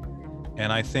people.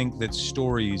 And I think that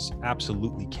stories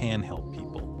absolutely can help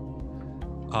people.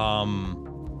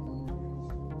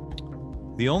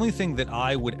 The only thing that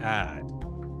I would add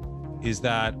is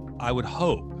that I would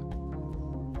hope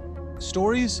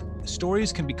stories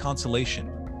can be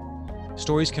consolation.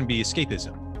 Stories can be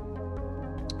escapism.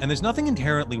 And there's nothing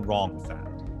inherently wrong with that.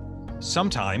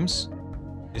 Sometimes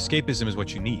escapism is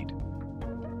what you need,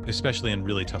 especially in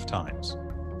really tough times.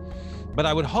 But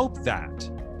I would hope that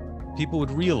people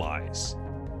would realize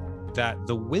that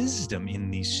the wisdom in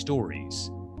these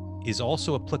stories is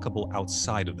also applicable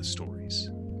outside of the stories.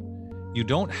 You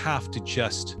don't have to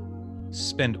just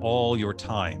spend all your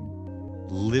time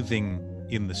living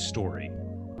in the story,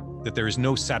 that there is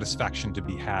no satisfaction to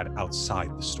be had outside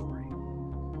the story.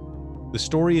 The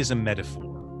story is a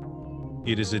metaphor.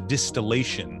 It is a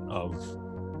distillation of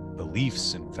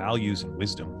beliefs and values and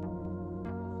wisdom,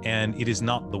 and it is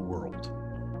not the world,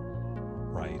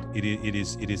 right? It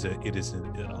is a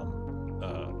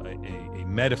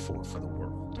metaphor for the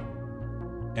world,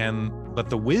 but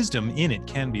the wisdom in it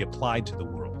can be applied to the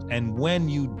world. And when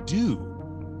you do,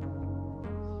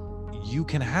 you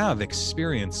can have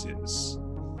experiences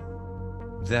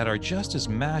that are just as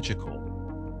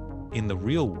magical in the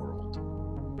real world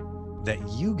that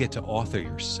you get to author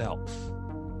yourself.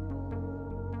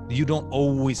 You don't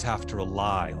always have to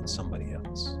rely on somebody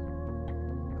else.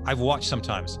 I've watched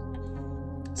sometimes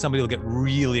somebody will get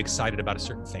really excited about a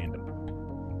certain fandom,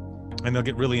 and they'll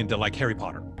get really into like Harry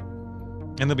Potter,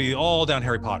 and they'll be all down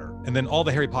Harry Potter, and then all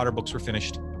the Harry Potter books were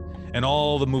finished and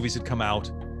all the movies had come out,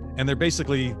 and there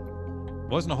basically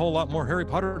wasn't a whole lot more Harry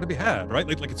Potter to be had, right?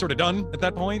 Like it's sort of done at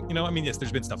that point, you know? I mean, yes,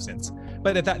 there's been stuff since,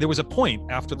 but there was a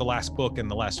point after the last book and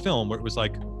the last film where it was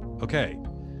like, okay.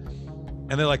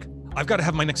 And they're like, I've got to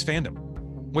have my next fandom.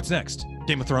 What's next?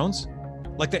 Game of Thrones?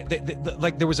 Like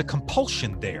like there was a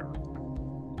compulsion there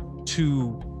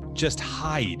to just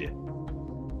hide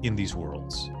in these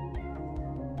worlds.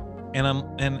 And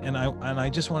I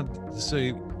just wanted to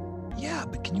say, yeah,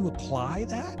 but can you apply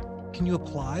that? Can you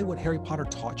apply what Harry Potter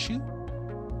taught you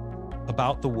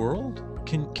about the world?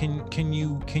 Can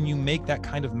you make that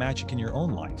kind of magic in your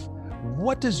own life?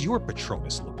 What does your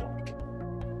Patronus look like?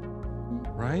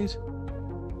 Right?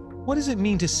 What does it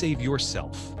mean to save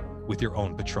yourself with your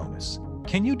own Patronus?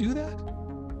 Can you do that?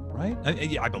 Right?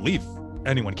 I believe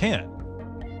anyone can.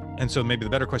 And so maybe the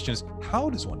better question is, how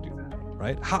does one do that?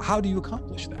 Right? How do you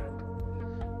accomplish that?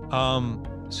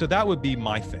 So that would be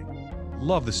my thing.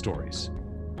 Love the stories.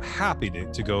 Happy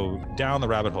to go down the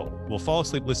rabbit hole. We'll fall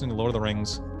asleep listening to Lord of the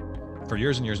Rings for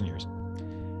years and years and years.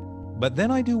 But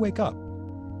then I do wake up.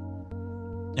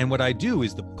 And what I do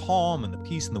is the calm and the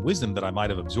peace and the wisdom that I might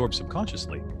have absorbed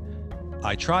subconsciously,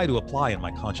 I try to apply in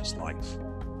my conscious life.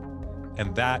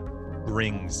 And that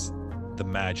brings the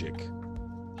magic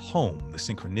home. The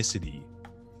synchronicity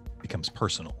becomes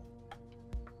personal,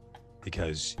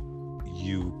 because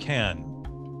you can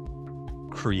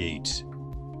create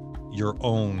your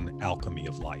own alchemy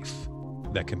of life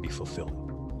that can be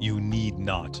fulfilling. You need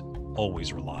not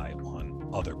always rely on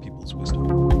other people's wisdom.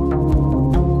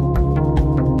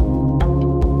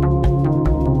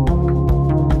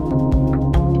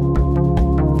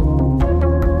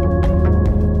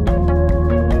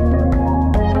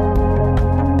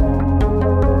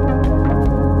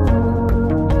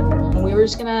 We were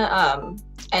just gonna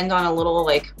end on a little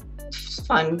like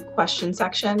fun question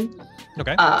section.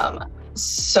 Okay.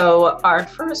 So our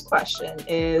first question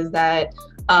is that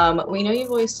we know you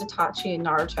voiced Itachi in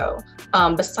Naruto.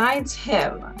 Besides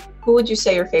him, who would you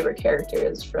say your favorite character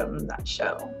is from that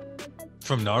show?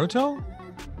 From Naruto?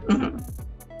 Mm-hmm.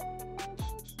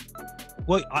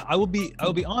 Well, I will be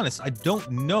honest. I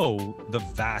don't know the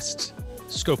vast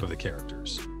scope of the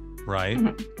characters, right?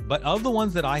 Mm-hmm. But of the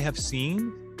ones that I have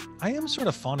seen, I am sort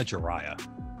of fond of Jiraiya.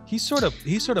 He's sort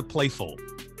of playful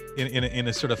in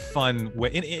a sort of fun way,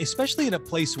 especially in a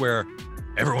place where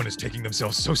everyone is taking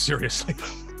themselves so seriously,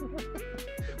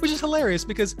 which is hilarious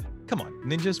because, come on,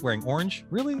 ninjas wearing orange?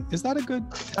 Really? Is that a good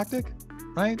tactic,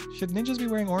 right? Should ninjas be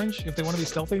wearing orange if they want to be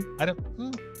stealthy?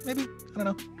 Maybe, I don't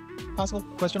know. Possible,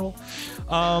 questionable.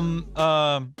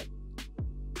 Yeah,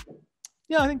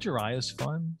 I think Jiraiya's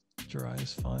fun.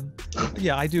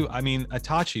 Yeah, I do. I mean,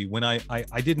 Itachi, when I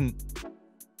didn't,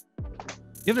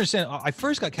 you understand, I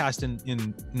first got cast in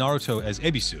Naruto as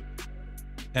Ebisu,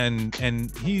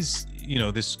 and he's, you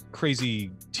know, this crazy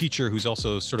teacher who's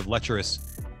also sort of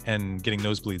lecherous and getting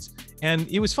nosebleeds, and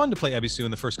it was fun to play Ebisu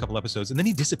in the first couple episodes, and then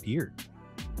he disappeared,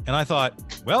 and I thought,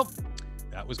 well,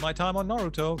 that was my time on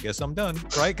Naruto. Guess I'm done,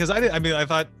 right? Because I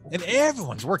thought, and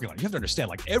everyone's working on it. You have to understand,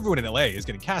 like, everyone in LA is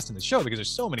getting cast in the show because there's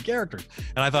so many characters.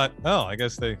 And I thought, oh, I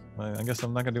guess I'm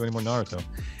not gonna do any more Naruto.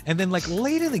 And then, like,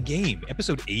 late in the game,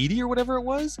 episode 80 or whatever it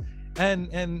was, and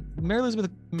Mary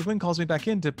Elizabeth McGuinn calls me back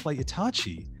in to play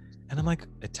Itachi, and I'm like,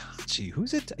 Itachi,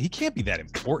 who's it? He can't be that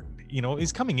important to you know,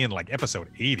 he's coming in like episode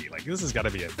 80. Like, this has got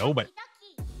to be a nobody.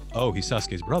 Oh, he's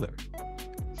Sasuke's brother.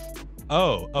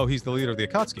 Oh, he's the leader of the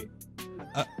Akatsuki.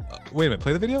 Wait a minute,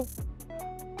 play the video?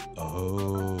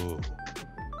 Oh,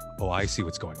 I see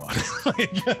what's going on.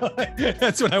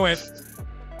 That's when I went,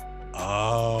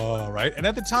 oh, right. And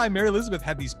at the time, Mary Elizabeth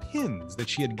had these pins that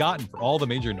she had gotten for all the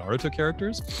major Naruto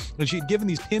characters. And she had given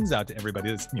these pins out to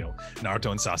everybody. That's, you know,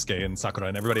 Naruto and Sasuke and Sakura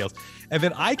and everybody else. And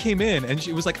then I came in and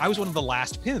she was like, I was one of the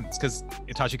last pins because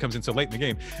Itachi comes in so late in the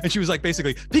game. And she was like,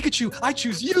 basically, Pikachu, I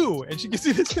choose you. And she gives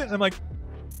me this pin. And I'm like,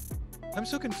 I'm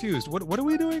so confused. What are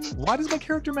we doing? Why does my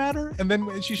character matter? And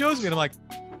then she shows me and I'm like,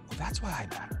 oh, that's why I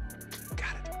matter.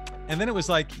 Got it. And then it was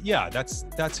like, yeah,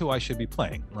 that's who I should be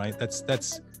playing, right?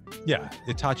 That's yeah,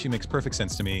 Itachi makes perfect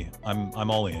sense to me.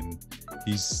 I'm all in.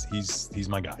 He's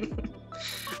my guy.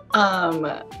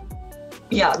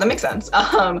 Yeah, that makes sense.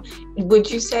 Would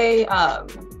you say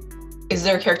is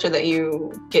there a character that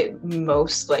you get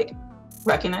most like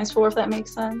recognized for, if that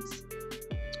makes sense?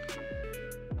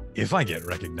 If I get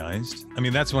recognized, I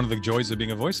mean, that's one of the joys of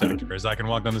being a voice actor, is I can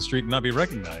walk down the street and not be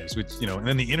recognized, which, you know, and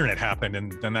then the internet happened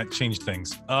and then that changed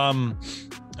things. Where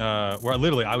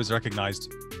literally I was recognized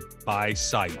by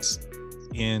sites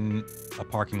in a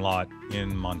parking lot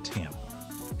in Montana.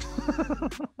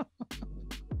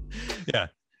 Yeah,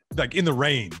 like in the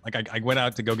rain. Like I went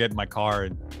out to go get in my car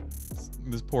and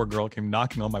this poor girl came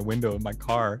knocking on my window in my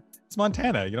car. It's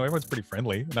Montana, you know, everyone's pretty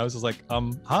friendly. And I was just like,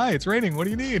 hi, it's raining. What do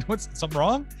you need? What's something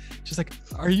wrong? She's like,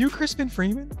 are you Crispin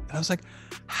Freeman? And I was like,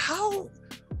 how?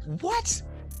 What?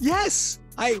 Yes.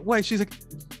 Wait, she's like,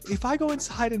 if I go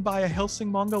inside and buy a Hellsing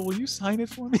manga, will you sign it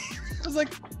for me? I was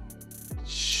like,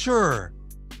 sure.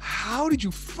 How did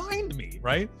you find me?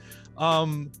 Right.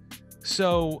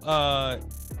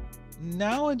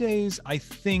 Nowadays, I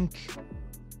think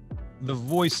the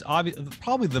voice,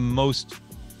 probably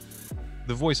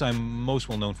the voice I'm most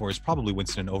well known for is probably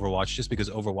Winston in Overwatch, just because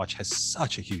Overwatch has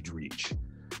such a huge reach.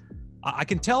 I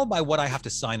can tell by what I have to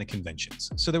sign at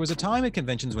conventions. So there was a time at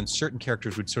conventions when certain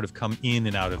characters would sort of come in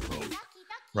and out of vogue,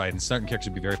 right? And certain characters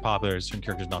would be very popular, certain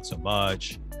characters not so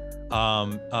much.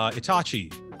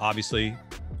 Itachi, obviously,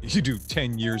 you do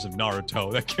 10 years of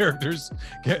Naruto,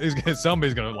 that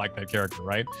somebody's gonna like that character,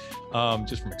 right?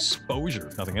 Just from exposure,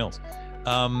 if nothing else.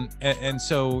 And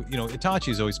so, you know, Itachi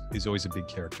is always a big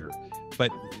character. But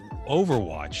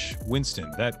Overwatch, Winston,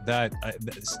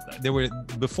 there were,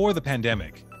 before the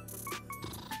pandemic,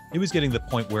 it was getting to the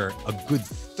point where a good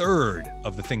third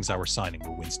of the things I were signing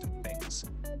were Winston things.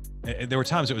 There were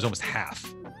times it was almost half.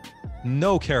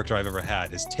 No character I've ever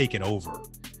had has taken over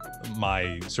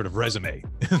my sort of resume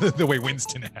the way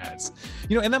Winston has.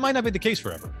 You know, and that might not be the case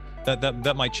forever.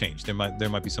 That might change. There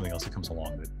might be something else that comes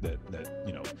along that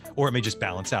you know, or it may just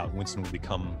balance out. Winston will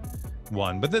become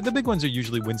one, but the big ones are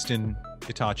usually Winston,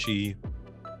 Itachi,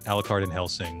 Alucard, and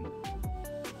Hellsing.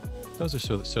 Those are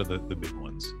sort of the big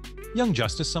ones. Young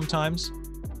Justice sometimes.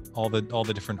 All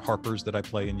the different Harpers that I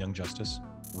play in Young Justice.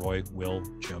 Roy, Will,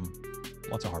 Jim,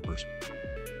 lots of Harpers.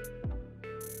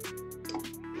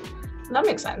 That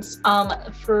makes sense.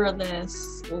 For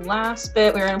this last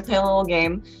bit, we're gonna play a little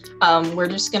game. We're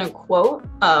just gonna quote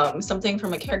something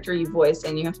from a character you voiced,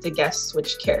 and you have to guess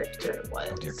which character it was.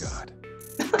 Oh dear God.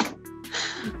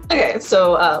 Okay,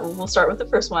 so we'll start with the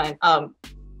first one.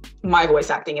 My voice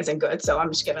acting isn't good, so I'm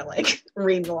just gonna like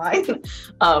read the line.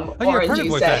 You're a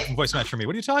perfect voice match for me.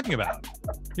 What are you talking about?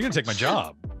 You're gonna take my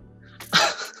job.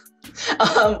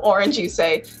 Orange, you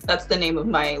say, that's the name of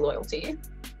my loyalty.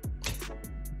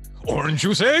 Orange,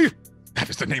 you say? That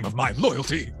is the name of my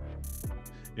loyalty.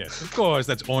 Yes, of course,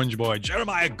 that's Orange Boy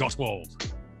Jeremiah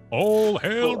Goswald. All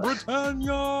hail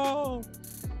Britannia!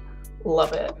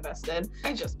 Love it. Invested.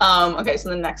 Okay, so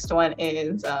the next one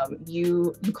is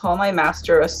you call my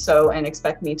master a so and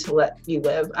expect me to let you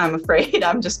live. I'm afraid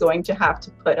I'm just going to have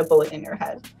to put a bullet in your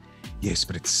head. Yes,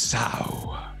 but it's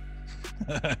sow.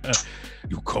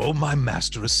 You call my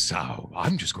master a sow.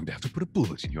 I'm just going to have to put a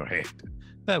bullet in your head.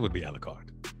 That would be Alucard.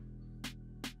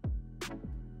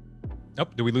 Oh,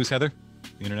 did we lose Heather?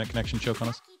 The internet connection choke on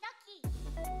us?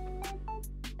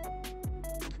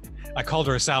 I called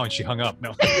her a sow and she hung up.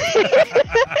 No.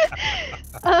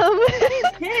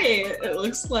 Hey, it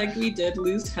looks like we did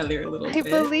lose Heather a little bit. I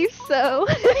believe so.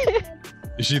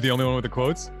 Is she the only one with the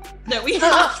quotes? No, we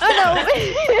have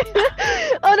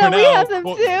Oh no, we have them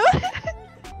too.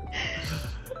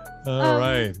 All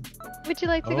right. Would you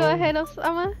like to go ahead,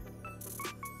 Osama?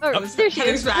 Oh, Oh, there she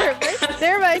Heather's is. back.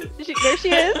 There she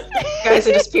is. Guys,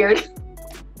 it disappeared.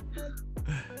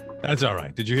 That's all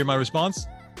right. Did you hear my response?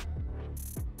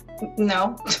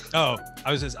 No. Oh,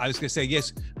 I was gonna say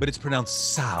yes, but it's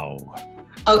pronounced sow.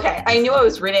 Okay, I knew I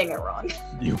was reading it wrong.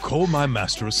 You call my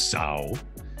master a sow?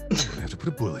 I'm gonna have to put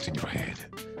a bullet in your head.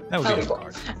 That would be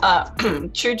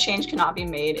Alucard. True change cannot be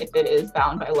made if it is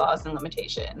bound by laws and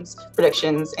limitations,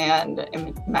 predictions, and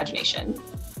imagination.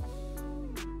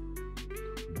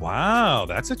 Wow,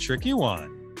 that's a tricky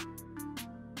one.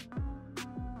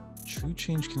 True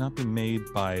change cannot be made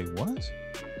by what?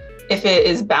 If it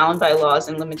is bound by laws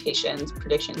and limitations,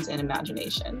 predictions, and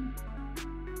imagination.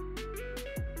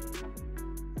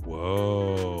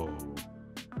 Whoa.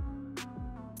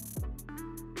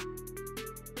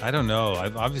 I don't know.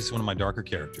 Obviously one of my darker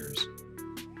characters.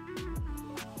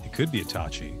 It could be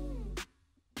Itachi.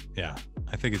 Yeah,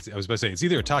 I think I was about to say, it's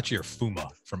either Itachi or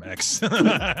Fuma from X.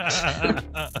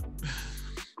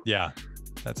 Yeah,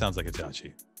 that sounds like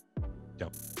Itachi.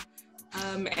 Yep.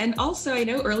 And also, I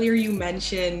know earlier you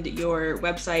mentioned your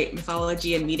website,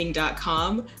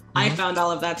 mythologyandmeeting.com. I found all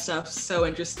of that stuff so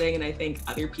interesting, and I think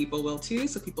other people will too,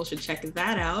 so people should check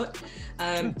that out.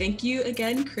 Thank you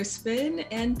again, Crispin,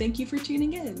 and thank you for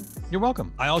tuning in. You're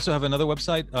welcome. I also have another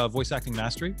website, Voice Acting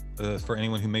Mastery, for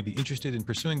anyone who may be interested in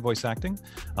pursuing voice acting.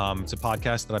 It's a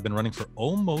podcast that I've been running for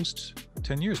almost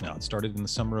 10 years now. It started in the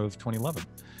summer of 2011.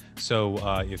 So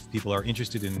if people are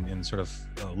interested in sort of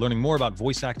learning more about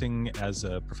voice acting as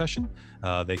a profession,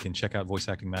 they can check out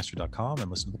voiceactingmaster.com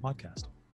and listen to the podcast.